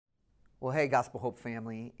Well, hey, Gospel Hope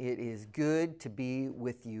family, it is good to be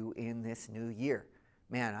with you in this new year.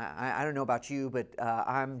 Man, I don't know about you, but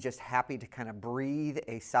I'm just happy to kind of breathe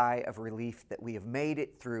a sigh of relief that we have made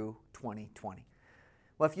it through 2020.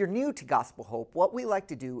 Well, if you're new to Gospel Hope, what we like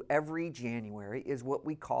to do every January is what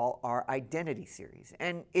we call our Identity Series.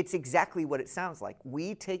 And it's exactly what it sounds like.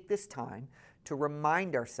 We take this time to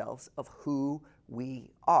remind ourselves of who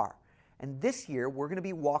we are. And this year, we're going to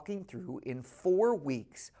be walking through in 4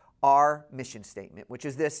 weeks our mission statement, which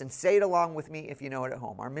is this, and say it along with me if you know it at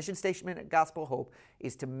home. Our mission statement at Gospel Hope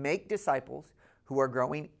is to make disciples who are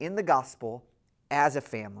growing in the gospel as a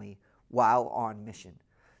family while on mission.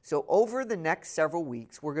 So over the next several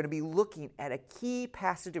weeks, we're going to be looking at a key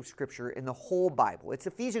passage of Scripture in the whole Bible. It's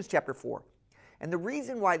Ephesians chapter 4. And the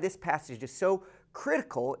reason why this passage is so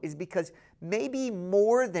critical is because maybe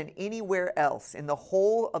more than anywhere else in the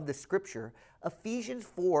whole of the Scripture, Ephesians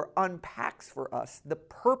 4 unpacks for us the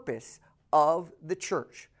purpose of the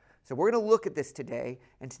church. So we're going to look at this today,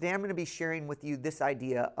 and today I'm going to be sharing with you this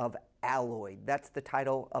idea of alloyed. That's the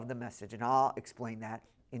title of the message, and I'll explain that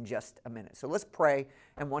in just a minute. So let's pray,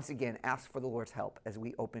 and once again, ask for the Lord's help as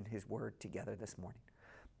we open His Word together this morning.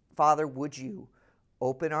 Father, would you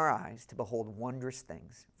open our eyes to behold wondrous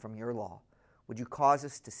things from your law? Would you cause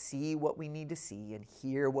us to see what we need to see and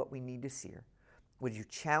hear what we need to hear? Would you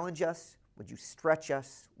challenge us? Would you stretch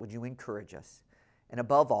us? Would you encourage us? And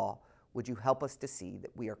above all, would you help us to see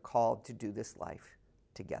that we are called to do this life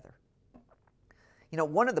together? You know,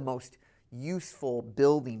 one of the most useful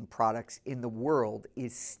building products in the world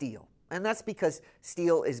is steel. And that's because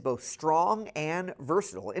steel is both strong and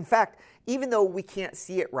versatile. In fact, even though we can't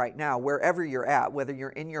see it right now, wherever you're at, whether you're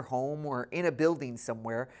in your home or in a building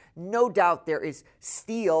somewhere, no doubt there is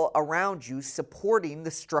steel around you supporting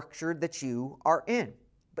the structure that you are in.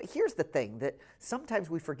 But here's the thing that sometimes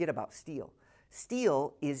we forget about steel.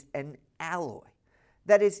 Steel is an alloy.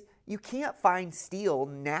 That is, you can't find steel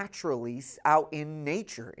naturally out in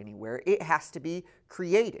nature anywhere. It has to be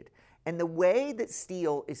created. And the way that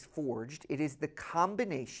steel is forged, it is the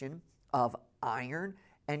combination of iron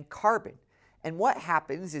and carbon. And what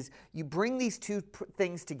happens is you bring these two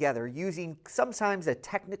things together using sometimes a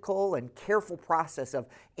technical and careful process of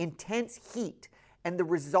intense heat. And the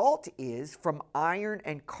result is from iron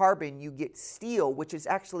and carbon, you get steel, which is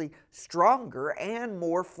actually stronger and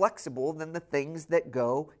more flexible than the things that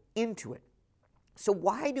go into it. So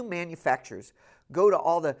why do manufacturers go to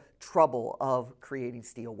all the trouble of creating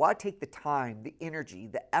steel? Why take the time, the energy,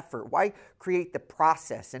 the effort? Why create the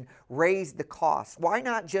process and raise the cost? Why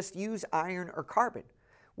not just use iron or carbon?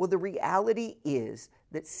 Well, the reality is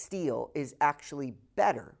that steel is actually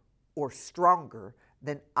better or stronger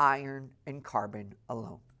than iron and carbon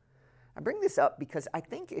alone. I bring this up because I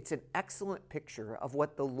think it's an excellent picture of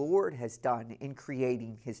what the Lord has done in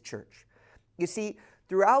creating His church. You see,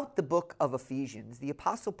 throughout the book of Ephesians, the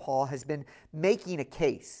Apostle Paul has been making a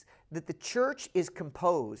case that the church is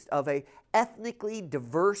composed of an ethnically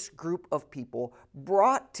diverse group of people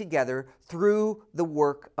brought together through the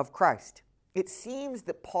work of Christ. It seems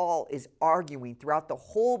that Paul is arguing throughout the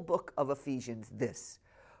whole book of Ephesians this: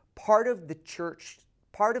 part of the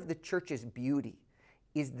church's beauty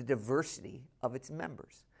is the diversity of its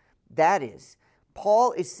members. That is,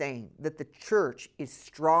 Paul is saying that the church is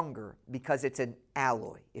stronger because it's an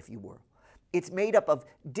alloy, if you will. It's made up of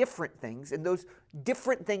different things, and those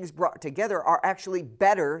different things brought together are actually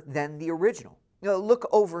better than the original. You know, look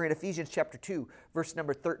over in Ephesians chapter 2, verse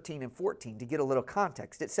number 13 and 14 to get a little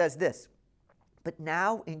context. It says this: "But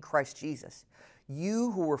now in Christ Jesus,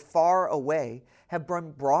 you who were far away have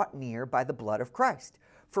been brought near by the blood of Christ.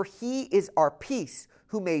 For He is our peace,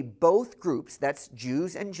 who made both groups," that's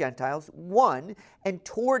Jews and Gentiles, "one, and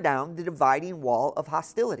tore down the dividing wall of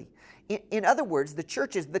hostility." In other words, the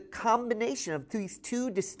church is the combination of these two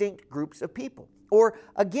distinct groups of people. Or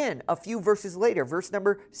again, a few verses later, verse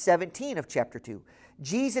number 17 of chapter 2,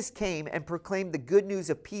 "Jesus came and proclaimed the good news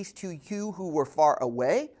of peace to you who were far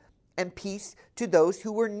away, and peace to those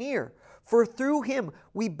who were near. For through Him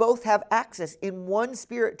we both have access in one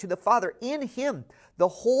Spirit to the Father. In Him the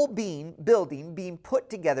whole building being put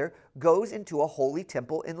together goes into a holy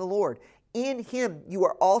temple in the Lord. In Him you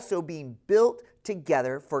are also being built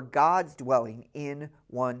together for God's dwelling in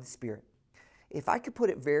one Spirit." If I could put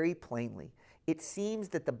it very plainly, it seems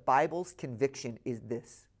that the Bible's conviction is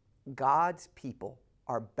this: God's people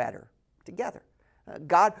are better together.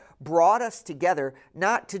 God brought us together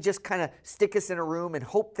not to just kind of stick us in a room and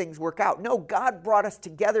hope things work out. No, God brought us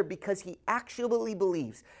together because He actually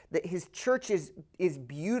believes that His church is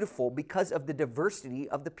beautiful because of the diversity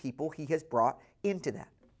of the people He has brought into that.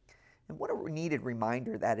 And what a needed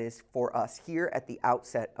reminder that is for us here at the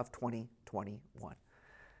outset of 2021.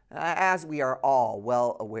 As we are all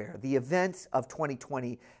well aware, the events of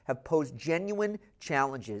 2020 have posed genuine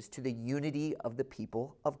challenges to the unity of the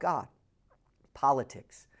people of God.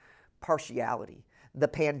 Politics, partiality, the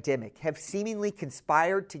pandemic have seemingly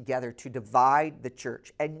conspired together to divide the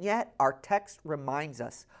church, and yet our text reminds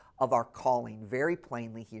us of our calling very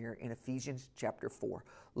plainly here in Ephesians chapter 4.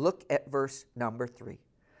 Look at verse number 3.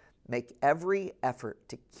 Make every effort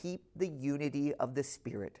to keep the unity of the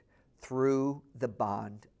Spirit through the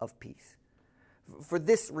bond of peace. For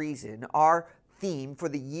this reason, our theme for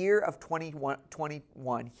the year of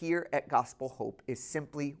 2021 here at Gospel Hope is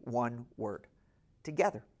simply one word: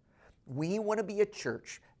 together. We want to be a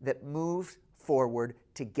church that moves forward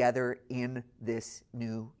together in this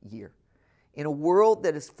new year. In a world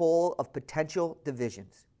that is full of potential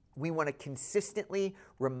divisions, we want to consistently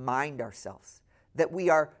remind ourselves that we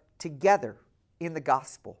are together in the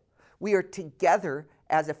gospel. We are together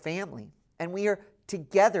as a family, and we are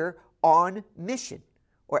together on mission.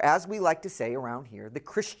 Or as we like to say around here, the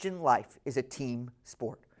Christian life is a team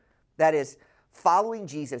sport. That is, following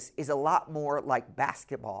Jesus is a lot more like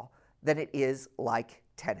basketball than it is like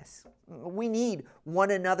tennis. We need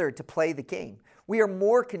one another to play the game. We are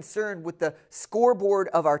more concerned with the scoreboard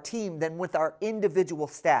of our team than with our individual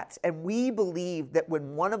stats. And we believe that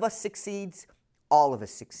when one of us succeeds, all of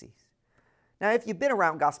us succeed. Now, if you've been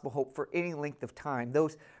around Gospel Hope for any length of time,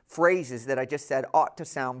 those phrases that I just said ought to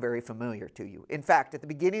sound very familiar to you. In fact, at the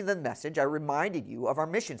beginning of the message, I reminded you of our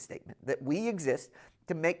mission statement, that we exist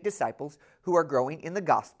to make disciples who are growing in the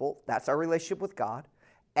gospel. That's our relationship with God.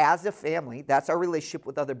 As a family, that's our relationship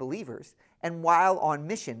with other believers. And while on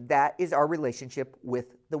mission, that is our relationship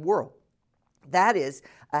with the world. That is,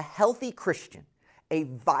 a healthy Christian, a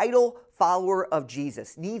vital follower of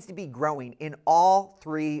Jesus, needs to be growing in all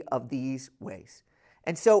three of these ways.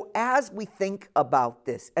 And so as we think about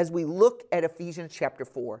this, as we look at Ephesians chapter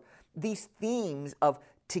 4, these themes of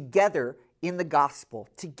together in the gospel,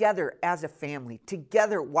 together as a family,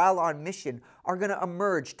 together while on mission, are going to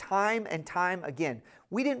emerge time and time again.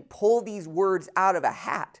 We didn't pull these words out of a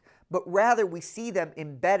hat, but rather we see them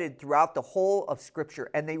embedded throughout the whole of Scripture,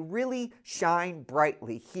 and they really shine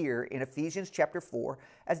brightly here in Ephesians chapter 4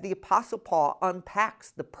 as the Apostle Paul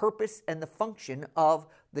unpacks the purpose and the function of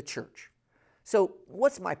the church. So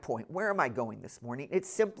what's my point? Where am I going this morning? It's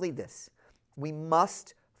simply this: we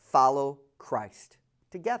must follow Christ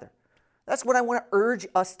together. That's what I want to urge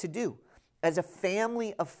us to do as a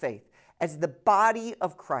family of faith, as the body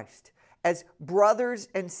of Christ, as brothers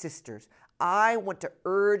and sisters. I want to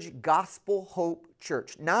urge Gospel Hope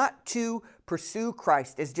Church not to pursue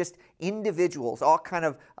Christ as just individuals, all kind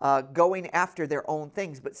of going after their own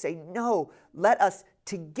things, but say, no, let us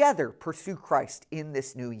together pursue Christ in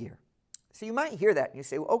this new year. So you might hear that and you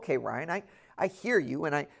say, well, okay, Ryan, I hear you,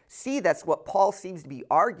 and I see that's what Paul seems to be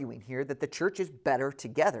arguing here, that the church is better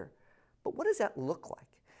together. But what does that look like?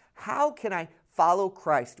 How can I follow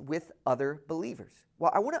Christ with other believers?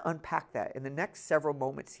 Well, I want to unpack that in the next several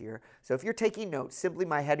moments here. So if you're taking notes, simply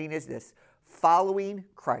my heading is this: following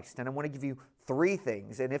Christ. And I want to give you three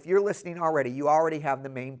things. And if you're listening already, you already have the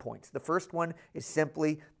main points. The first one is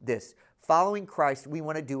simply this: following Christ, we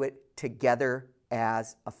want to do it together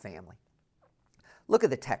as a family. Look at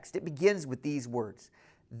the text. It begins with these words: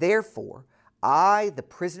 therefore, I, the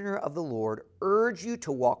prisoner of the Lord, urge you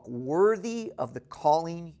to walk worthy of the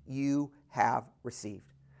calling you have received.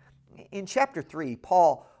 In chapter 3,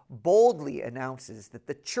 Paul boldly announces that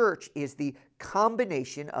the church is the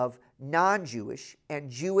combination of non-Jewish and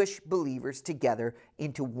Jewish believers together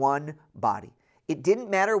into one body. It didn't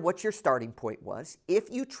matter what your starting point was. If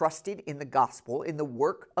you trusted in the gospel, in the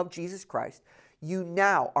work of Jesus Christ, you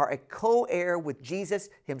now are a co-heir with Jesus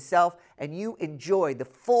himself, and you enjoy the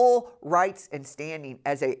full rights and standing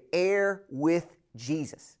as an heir with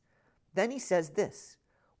Jesus. Then he says this: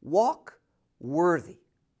 walk worthy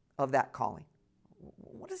of that calling.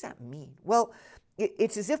 What does that mean? Well,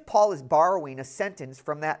 it's as if Paul is borrowing a sentence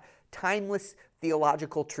from that timeless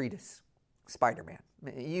theological treatise, Spider-Man.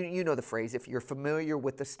 You know the phrase, if you're familiar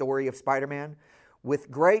with the story of Spider-Man.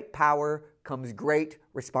 With great power comes great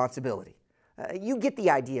responsibility. You get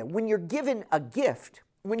the idea. When you're given a gift,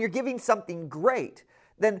 when you're giving something great,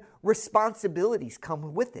 then responsibilities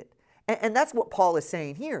come with it. And that's what Paul is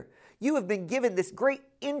saying here. You have been given this great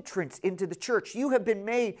entrance into the church. You have been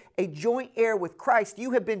made a joint heir with Christ.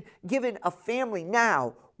 You have been given a family.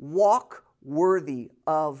 Now, walk worthy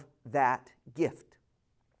of that gift.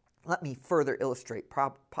 Let me further illustrate,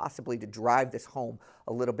 possibly to drive this home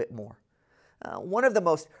a little bit more. One of the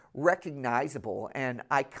most recognizable and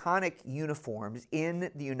iconic uniforms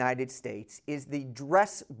in the United States is the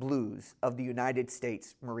dress blues of the United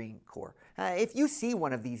States Marine Corps. If you see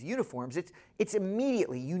one of these uniforms, it's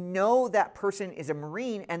immediately, you know that person is a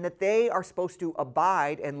Marine and that they are supposed to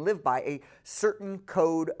abide and live by a certain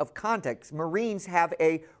code of conduct. Marines have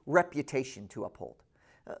a reputation to uphold.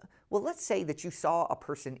 Well, let's say that you saw a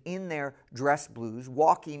person in their dress blues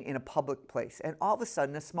walking in a public place, and all of a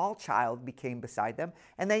sudden a small child became beside them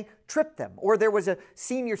and they tripped them. Or there was a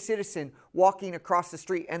senior citizen walking across the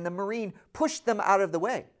street and the Marine pushed them out of the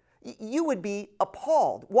way. You would be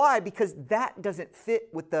appalled. Why? Because that doesn't fit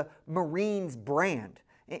with the Marine's brand.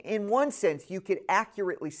 In one sense, you could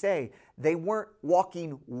accurately say they weren't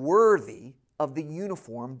walking worthy of the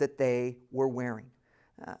uniform that they were wearing.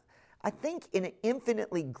 I think in an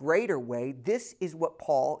infinitely greater way, this is what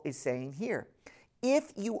Paul is saying here.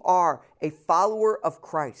 If you are a follower of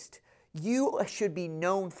Christ, you should be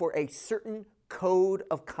known for a certain code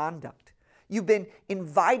of conduct. You've been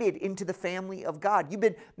invited into the family of God. You've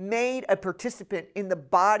been made a participant in the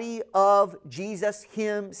body of Jesus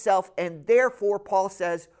himself. And therefore, Paul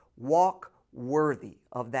says, walk worthy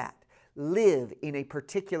of that. Live in a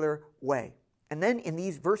particular way. And then in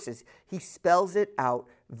these verses, he spells it out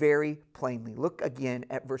very plainly. Look again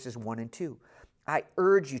at verses 1 and 2. I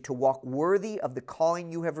urge you to walk worthy of the calling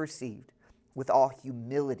you have received, with all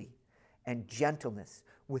humility and gentleness,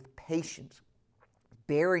 with patience,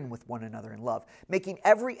 bearing with one another in love, making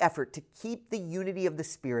every effort to keep the unity of the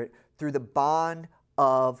Spirit through the bond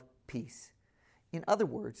of peace. In other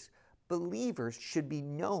words, believers should be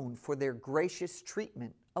known for their gracious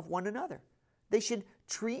treatment of one another. They should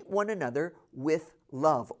treat one another with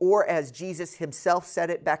love. Or as Jesus himself said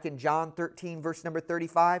it back in John 13, verse number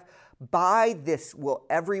 35, by this will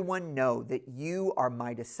everyone know that you are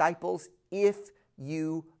my disciples if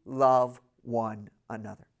you love one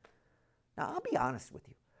another. Now, I'll be honest with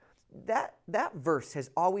you. That verse has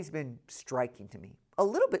always been striking to me. A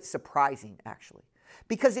little bit surprising, actually.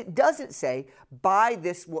 Because it doesn't say, by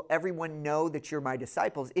this will everyone know that you're my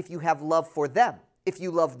disciples if you have love for them, if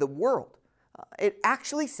you love the world. It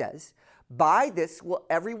actually says, by this will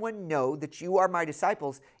everyone know that you are my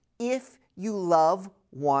disciples if you love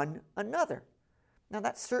one another. Now,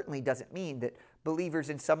 that certainly doesn't mean that believers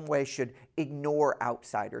in some way should ignore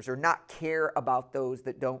outsiders or not care about those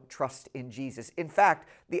that don't trust in Jesus. In fact,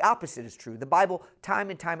 the opposite is true. The Bible time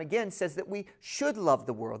and time again says that we should love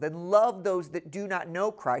the world and love those that do not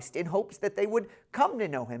know Christ in hopes that they would come to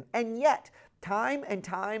know him. And yet, time and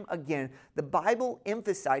time again, the Bible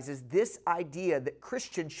emphasizes this idea that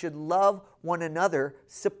Christians should love one another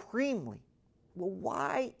supremely. Well,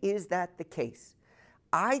 why is that the case?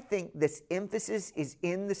 I think this emphasis is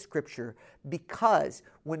in the Scripture because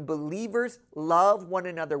when believers love one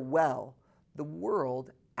another well, the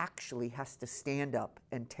world actually has to stand up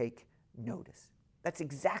and take notice. That's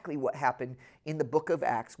exactly what happened in the book of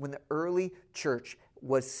Acts when the early church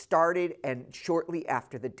was started and shortly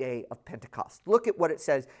after the day of Pentecost. Look at what it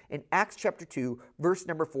says in Acts chapter 2, verse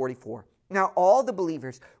number 44. Now all the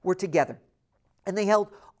believers were together, and they held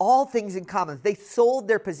all things in common. They sold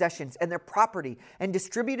their possessions and their property and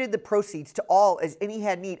distributed the proceeds to all as any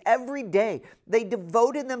had need. Every day they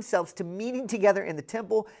devoted themselves to meeting together in the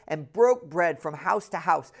temple and broke bread from house to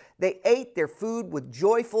house. They ate their food with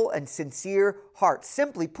joyful and sincere hearts.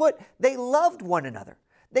 Simply put, they loved one another.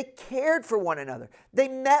 They cared for one another. They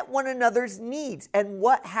met one another's needs. And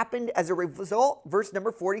what happened as a result? Verse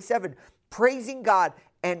number 47, praising God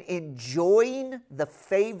and enjoying the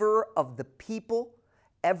favor of the people.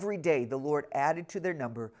 Every day the Lord added to their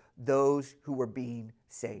number those who were being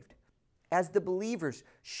saved. As the believers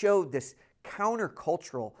showed this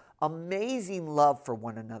countercultural, amazing love for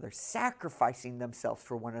one another, sacrificing themselves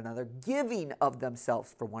for one another, giving of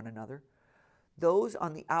themselves for one another, those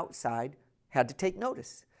on the outside had to take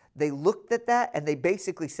notice. They looked at that and they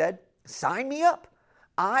basically said, sign me up.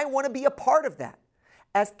 I want to be a part of that.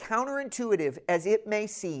 As counterintuitive as it may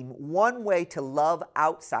seem, one way to love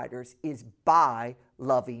outsiders is by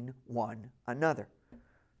loving one another.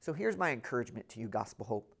 So here's my encouragement to you, Gospel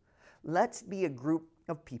Hope. Let's be a group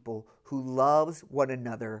of people who loves one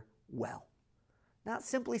another well. Not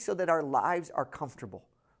simply so that our lives are comfortable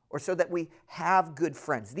or so that we have good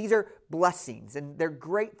friends. These are blessings and they're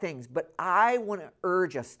great things, but I want to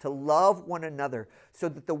urge us to love one another so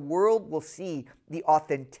that the world will see the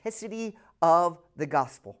authenticity of the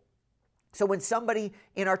gospel. So when somebody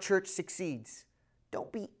in our church succeeds,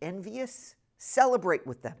 don't be envious. Celebrate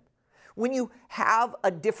with them. When you have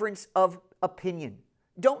a difference of opinion,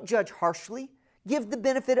 don't judge harshly. Give the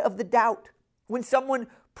benefit of the doubt. When someone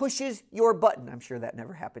pushes your button. I'm sure that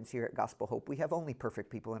never happens here at Gospel Hope. We have only perfect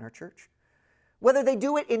people in our church. Whether they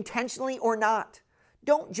do it intentionally or not,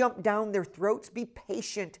 don't jump down their throats. Be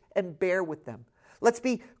patient and bear with them. Let's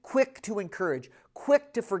be quick to encourage,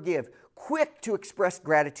 quick to forgive, quick to express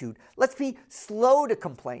gratitude. Let's be slow to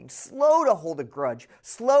complain, slow to hold a grudge,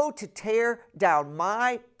 slow to tear down.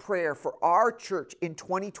 My prayer for our church in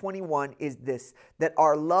 2021 is this, that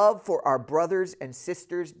our love for our brothers and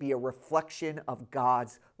sisters be a reflection of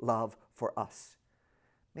God's love for us.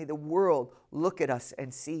 May the world look at us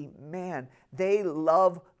and see, man, they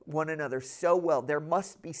love one another so well. There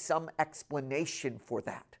must be some explanation for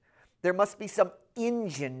that. There must be some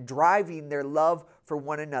engine driving their love for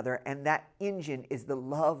one another, and that engine is the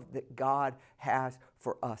love that God has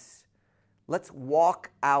for us. Let's walk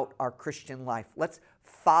out our Christian life. Let's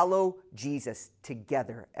follow Jesus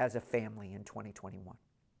together as a family in 2021.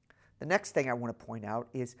 The next thing I want to point out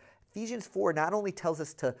is Ephesians 4 not only tells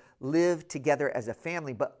us to live together as a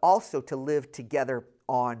family, but also to live together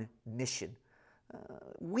on mission.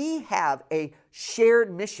 We have a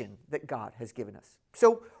shared mission that God has given us.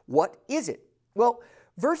 So what is it? Well,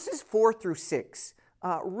 verses 4 through 6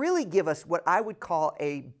 really give us what I would call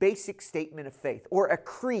a basic statement of faith, or a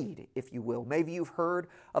creed, if you will. Maybe you've heard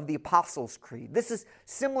of the Apostles' Creed. This is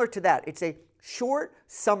similar to that. It's a short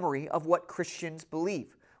summary of what Christians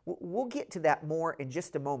believe. We'll get to that more in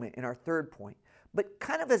just a moment in our third point. But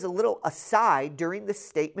kind of as a little aside during the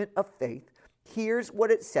statement of faith, here's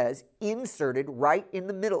what it says inserted right in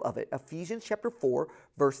the middle of it. Ephesians chapter 4,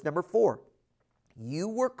 verse number 4. You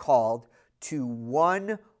were called to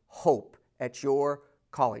one hope at your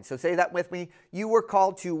calling. So say that with me. You were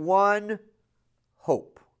called to one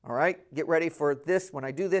hope. All right? Get ready for this. When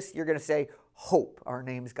I do this, you're going to say hope. Our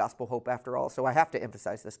name's Gospel Hope after all, so I have to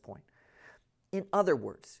emphasize this point. In other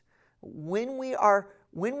words, when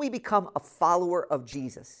we become a follower of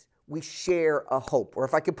Jesus, we share a hope. Or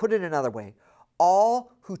if I could put it another way,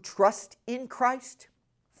 all who trust in Christ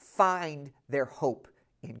find their hope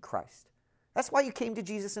in Christ. That's why you came to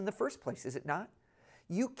Jesus in the first place, is it not?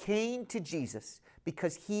 You came to Jesus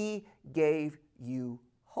because He gave you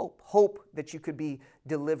hope. Hope that you could be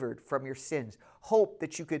delivered from your sins. Hope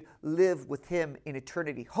that you could live with Him in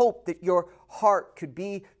eternity. Hope that your heart could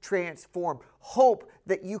be transformed. Hope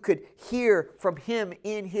that you could hear from Him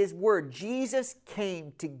in His Word. Jesus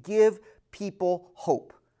came to give people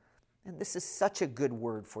hope. And this is such a good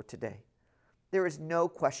word for today. There is no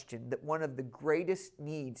question that one of the greatest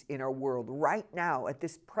needs in our world right now at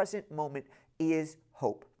this present moment is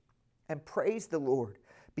hope. And praise the Lord,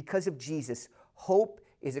 because of Jesus, hope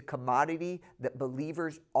is a commodity that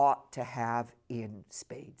believers ought to have in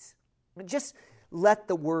spades. And just let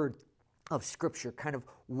the word of Scripture kind of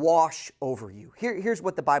wash over you. Here's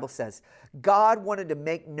what the Bible says. God wanted to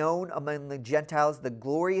make known among the Gentiles the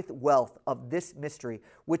glorious wealth of this mystery,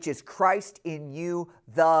 which is Christ in you,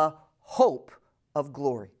 the hope of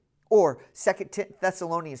glory. Or 2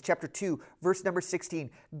 Thessalonians chapter 2, verse number 16.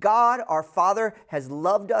 God our Father has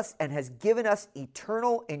loved us and has given us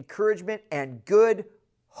eternal encouragement and good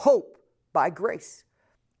hope by grace.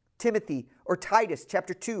 Timothy or Titus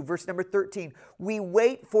chapter 2, verse number 13. We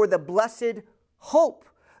wait for the blessed hope,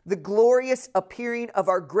 the glorious appearing of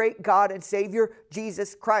our great God and Savior,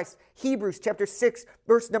 Jesus Christ. Hebrews chapter 6,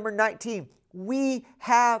 verse number 19. We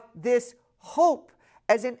have this hope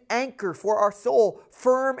as an anchor for our soul,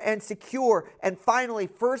 firm and secure. And finally,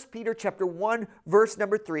 1 Peter chapter 1, verse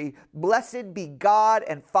number 3, blessed be God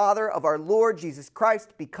and Father of our Lord Jesus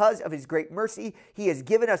Christ. Because of His great mercy, He has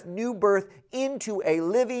given us new birth into a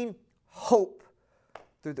living hope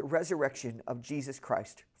through the resurrection of Jesus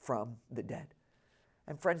Christ from the dead.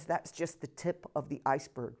 And friends, that's just the tip of the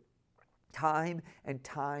iceberg. Time and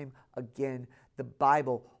time again, the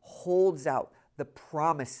Bible holds out the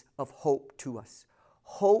promise of hope to us.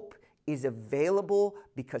 Hope is available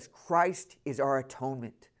because Christ is our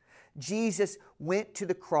atonement. Jesus went to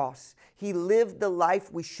the cross. He lived the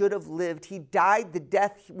life we should have lived. He died the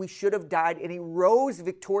death we should have died, and He rose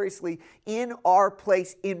victoriously in our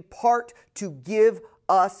place, in part to give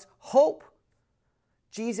us hope.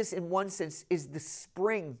 Jesus, in one sense, is the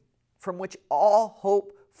spring from which all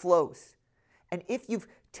hope flows. And if you've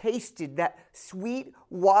tasted that sweet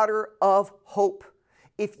water of hope,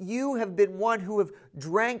 if you have been one who have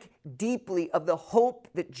drank deeply of the hope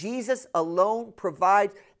that Jesus alone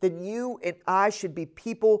provides, then you and I should be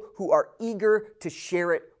people who are eager to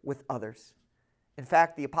share it with others. In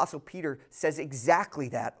fact, the Apostle Peter says exactly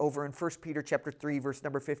that over in 1 Peter chapter 3, verse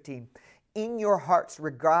number 15. In your hearts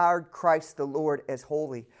regard Christ the Lord as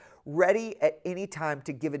holy, ready at any time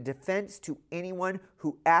to give a defense to anyone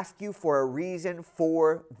who asks you for a reason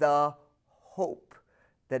for the hope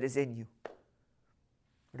that is in you.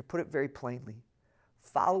 Or to put it very plainly,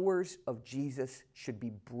 followers of Jesus should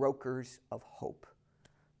be brokers of hope.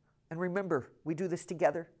 And remember, we do this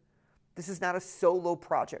together. This is not a solo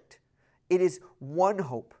project. It is one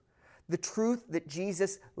hope. The truth that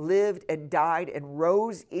Jesus lived and died and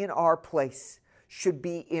rose in our place should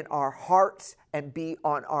be in our hearts and be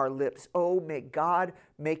on our lips. Oh, may God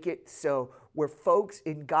make it so, where folks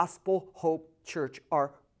in Gospel Hope Church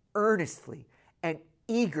are earnestly and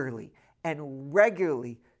eagerly and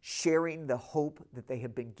regularly sharing the hope that they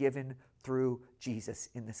have been given through Jesus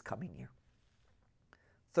in this coming year.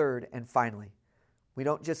 Third and finally, we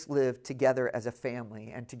don't just live together as a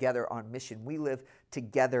family and together on mission. We live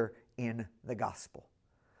together in the gospel.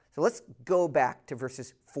 So let's go back to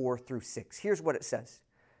verses 4 through 6. Here's what it says.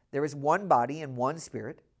 There is one body and one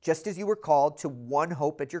Spirit, just as you were called to one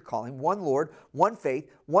hope at your calling, one Lord, one faith,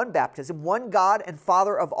 one baptism, one God and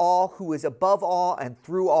Father of all, who is above all and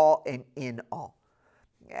through all and in all.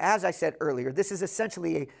 As I said earlier, this is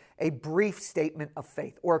essentially a brief statement of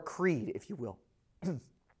faith, or a creed, if you will.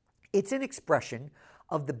 It's an expression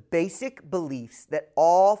of the basic beliefs that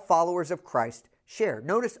all followers of Christ share.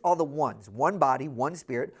 Notice all the ones: one body, one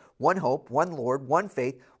Spirit, one hope, one Lord, one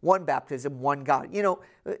faith, one baptism, one God. You know,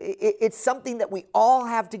 it's something that we all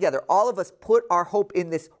have together. All of us put our hope in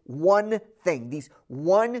this one thing, these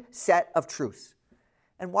one set of truths.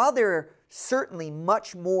 And while there are certainly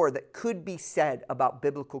much more that could be said about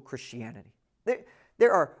biblical Christianity,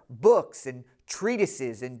 there are books and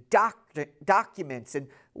treatises and documents and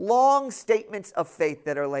long statements of faith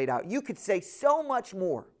that are laid out. You could say so much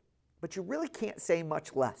more, but you really can't say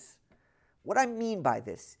much less. What I mean by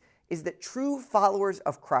this is that true followers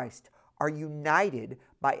of Christ are united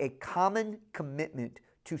by a common commitment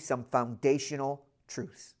to some foundational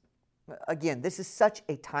truths. Again, this is such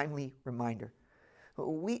a timely reminder.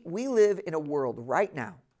 We live in a world right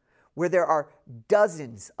now where there are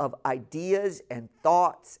dozens of ideas and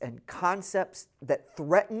thoughts and concepts that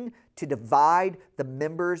threaten to divide the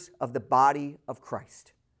members of the body of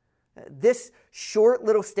Christ. This short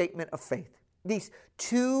little statement of faith, these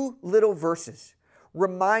 2 little verses,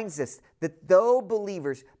 reminds us that though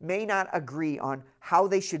believers may not agree on how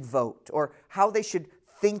they should vote or how they should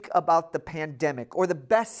think about the pandemic or the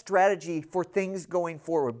best strategy for things going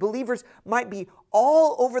forward, believers might be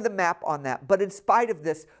all over the map on that. But in spite of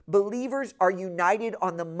this, believers are united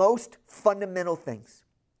on the most fundamental things.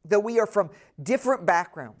 Though we are from different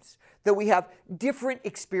backgrounds, though we have different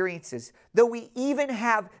experiences, though we even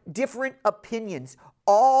have different opinions,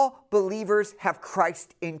 all believers have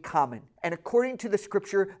Christ in common. And according to the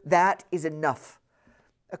scripture, that is enough.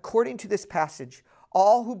 According to this passage,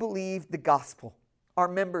 all who believe the gospel are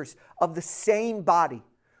members of the same body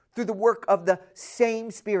through the work of the same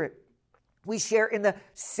Spirit. We share in the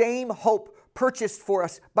same hope purchased for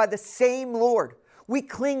us by the same Lord. We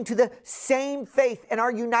cling to the same faith and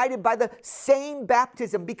are united by the same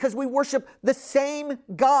baptism because we worship the same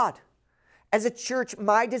God. As a church,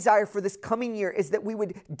 my desire for this coming year is that we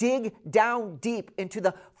would dig down deep into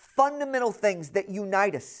the fundamental things that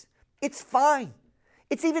unite us. It's fine.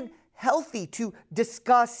 It's even healthy to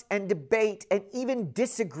discuss and debate and even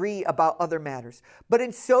disagree about other matters. But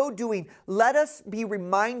in so doing, let us be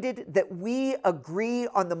reminded that we agree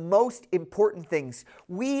on the most important things.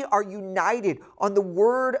 We are united on the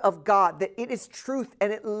Word of God, that it is truth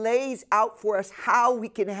and it lays out for us how we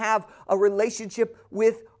can have a relationship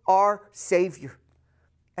with our Savior.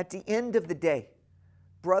 At the end of the day,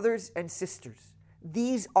 brothers and sisters,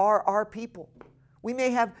 these are our people. We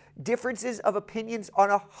may have differences of opinions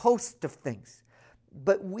on a host of things,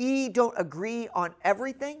 but we don't agree on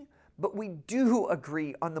everything, but we do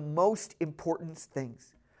agree on the most important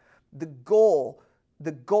things. The goal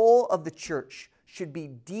of the church should be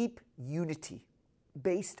deep unity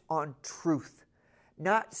based on truth,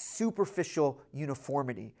 not superficial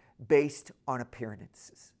uniformity based on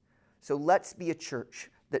appearances. So let's be a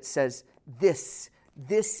church that says this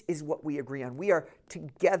is what we agree on. We are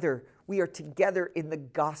together in the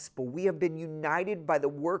gospel. We have been united by the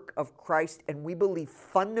work of Christ, and we believe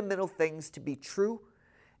fundamental things to be true.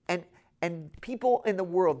 And people in the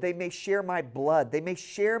world, they may share my blood. They may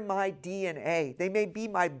share my DNA. They may be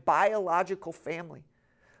my biological family.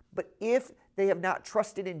 But if they have not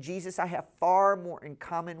trusted in Jesus, I have far more in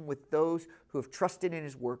common with those who have trusted in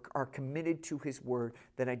His work, are committed to His word,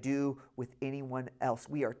 than I do with anyone else.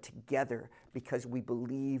 We are together because we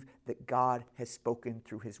believe that God has spoken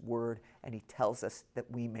through His word, and He tells us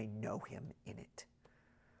that we may know Him in it.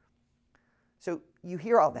 So you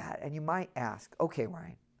hear all that, and you might ask, okay,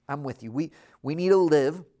 Ryan, I'm with you. We need to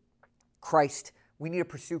live Christ we need to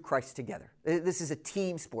pursue Christ together. This is a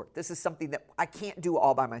team sport. This is something that I can't do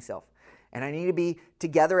all by myself. And I need to be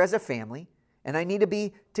together as a family, and I need to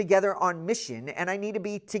be together on mission, and I need to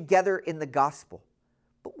be together in the gospel.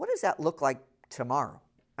 But what does that look like tomorrow?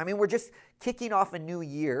 I mean, we're just kicking off a new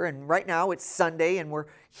year, and right now it's Sunday, and we're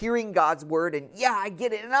hearing God's word, and yeah, I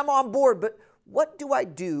get it, and I'm on board, but what do I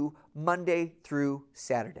do Monday through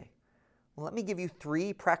Saturday? Well, let me give you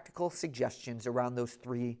 3 practical suggestions around those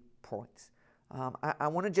 3 points. I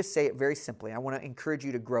want to just say it very simply. I want to encourage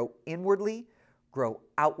you to grow inwardly, grow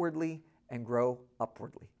outwardly, and grow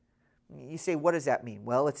upwardly. You say, what does that mean?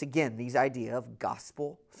 Well, it's again these idea of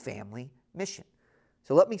gospel, family, mission.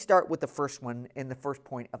 So let me start with the first one in the first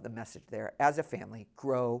point of the message there. As a family,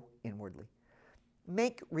 grow inwardly.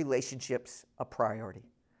 Make relationships a priority.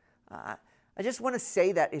 I just want to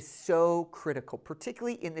say that is so critical,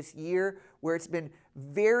 particularly in this year where it's been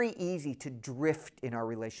very easy to drift in our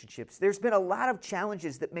relationships. There's been a lot of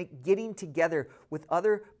challenges that make getting together with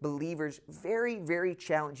other believers very, very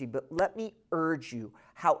challenging. But let me urge you,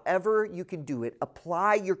 however you can do it,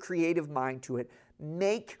 apply your creative mind to it.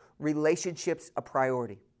 Make relationships a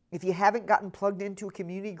priority. If you haven't gotten plugged into a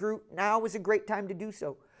community group, now is a great time to do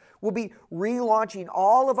so. We'll be relaunching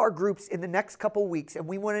all of our groups in the next couple weeks, and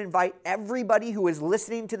we want to invite everybody who is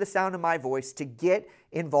listening to the sound of my voice to get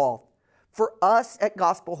involved. For us at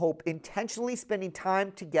Gospel Hope, intentionally spending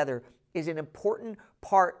time together is an important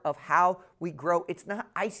part of how we grow. It's not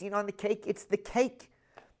icing on the cake, it's the cake.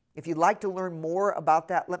 If you'd like to learn more about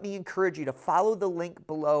that, let me encourage you to follow the link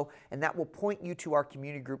below, and that will point you to our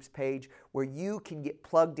community groups page where you can get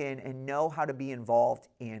plugged in and know how to be involved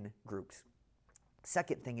in groups.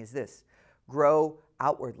 Second thing is this: grow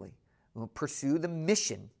outwardly. We'll pursue the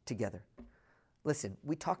mission together. Listen,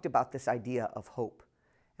 we talked about this idea of hope,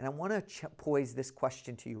 and I want to pose this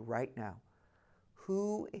question to you right now.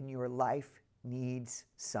 Who in your life needs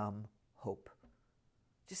some hope?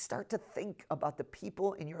 Just start to think about the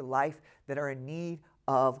people in your life that are in need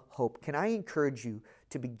of hope. Can I encourage you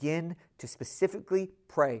to begin to specifically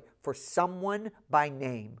pray for someone by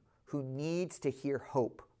name who needs to hear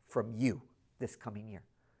hope from you this coming year?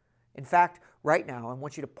 In fact, right now, I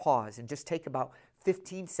want you to pause and just take about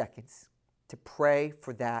 15 seconds to pray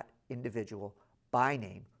for that individual by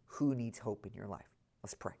name who needs hope in your life.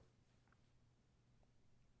 Let's pray.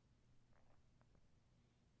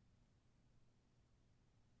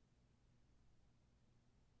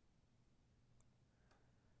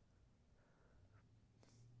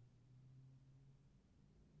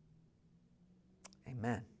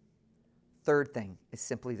 Amen. Third thing is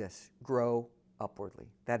simply this: grow upwardly.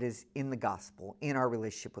 That is in the gospel, in our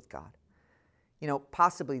relationship with God. You know,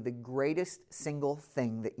 possibly the greatest single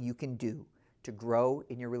thing that you can do to grow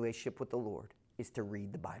in your relationship with the Lord is to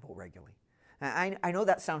read the Bible regularly. I know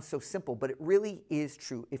that sounds so simple, but it really is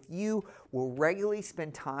true. If you will regularly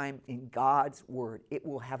spend time in God's Word, it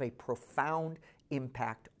will have a profound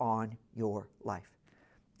impact on your life.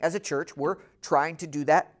 As a church, we're trying to do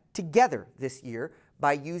that together this year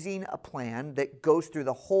by using a plan that goes through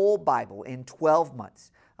the whole Bible in 12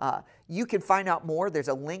 months. You can find out more. There's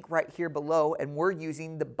a link right here below, and we're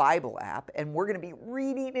using the Bible app, and we're going to be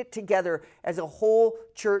reading it together as a whole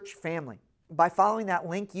church family. By following that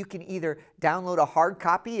link, you can either download a hard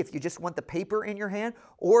copy if you just want the paper in your hand,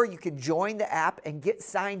 or you can join the app and get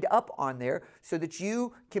signed up on there so that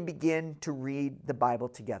you can begin to read the Bible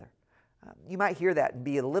together. You might hear that and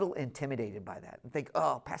be a little intimidated by that and think,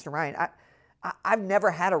 oh, Pastor Ryan, I've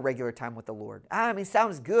never had a regular time with the Lord. I mean,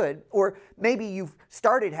 sounds good. Or maybe you've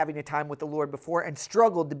started having a time with the Lord before and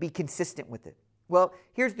struggled to be consistent with it. Well,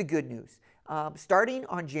 here's the good news. Starting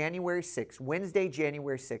on January 6th, Wednesday,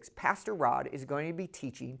 January 6th, Pastor Rod is going to be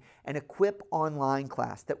teaching an Equip online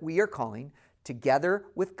class that we are calling Together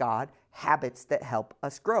with God, Habits That Help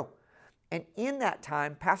Us Grow. And in that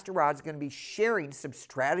time, Pastor Rod's going to be sharing some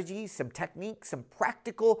strategies, some techniques, some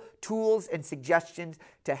practical tools and suggestions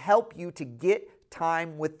to help you to get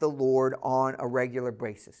time with the Lord on a regular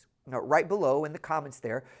basis. Now, right below in the comments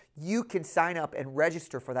there, you can sign up and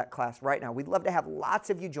register for that class right now. We'd love to have lots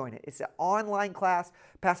of you join it. It's an online class.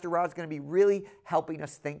 Pastor Rod's going to be really helping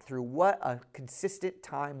us think through what a consistent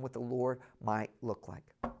time with the Lord might look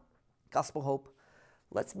like. Gospel Hope,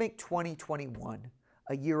 let's make 2021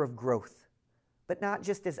 a year of growth, but not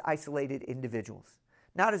just as isolated individuals,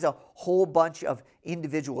 not as a whole bunch of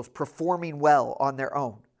individuals performing well on their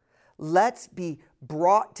own. Let's be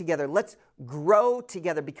brought together. Let's grow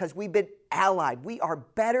together because we've been allied. We are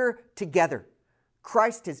better together.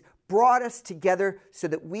 Christ has brought us together so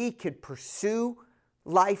that we could pursue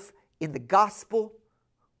life in the gospel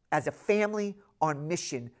as a family on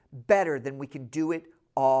mission better than we can do it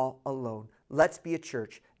all alone. Let's be a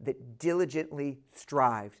church that diligently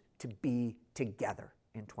strives to be together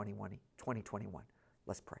in 2021.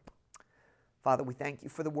 Let's pray. Father, we thank you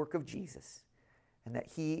for the work of Jesus and that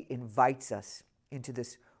he invites us into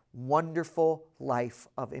this wonderful life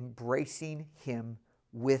of embracing him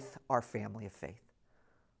with our family of faith.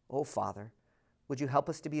 Oh, Father, would you help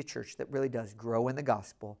us to be a church that really does grow in the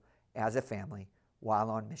gospel as a family while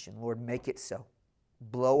on mission? Lord, make it so.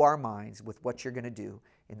 Blow our minds with what you're going to do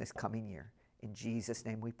in this coming year. In Jesus'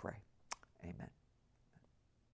 name we pray. Amen.